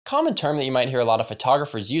Common term that you might hear a lot of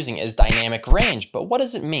photographers using is dynamic range, but what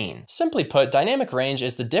does it mean? Simply put, dynamic range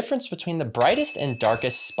is the difference between the brightest and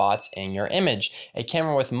darkest spots in your image. A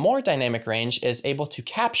camera with more dynamic range is able to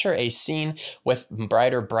capture a scene with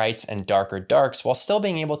brighter brights and darker darks while still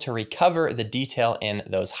being able to recover the detail in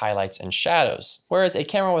those highlights and shadows. Whereas a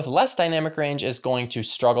camera with less dynamic range is going to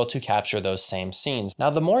struggle to capture those same scenes. Now,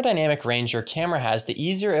 the more dynamic range your camera has, the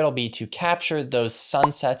easier it'll be to capture those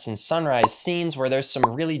sunsets and sunrise scenes where there's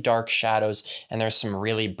some really dark shadows and there's some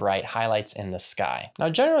really bright highlights in the sky. Now,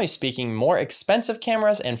 generally speaking, more expensive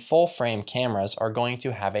cameras and full frame cameras are going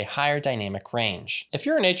to have a higher dynamic range. If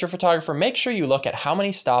you're a nature photographer, make sure you look at how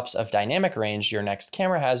many stops of dynamic range your next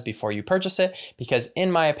camera has before you purchase it, because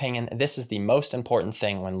in my opinion, this is the most important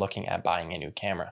thing when looking at buying a new camera.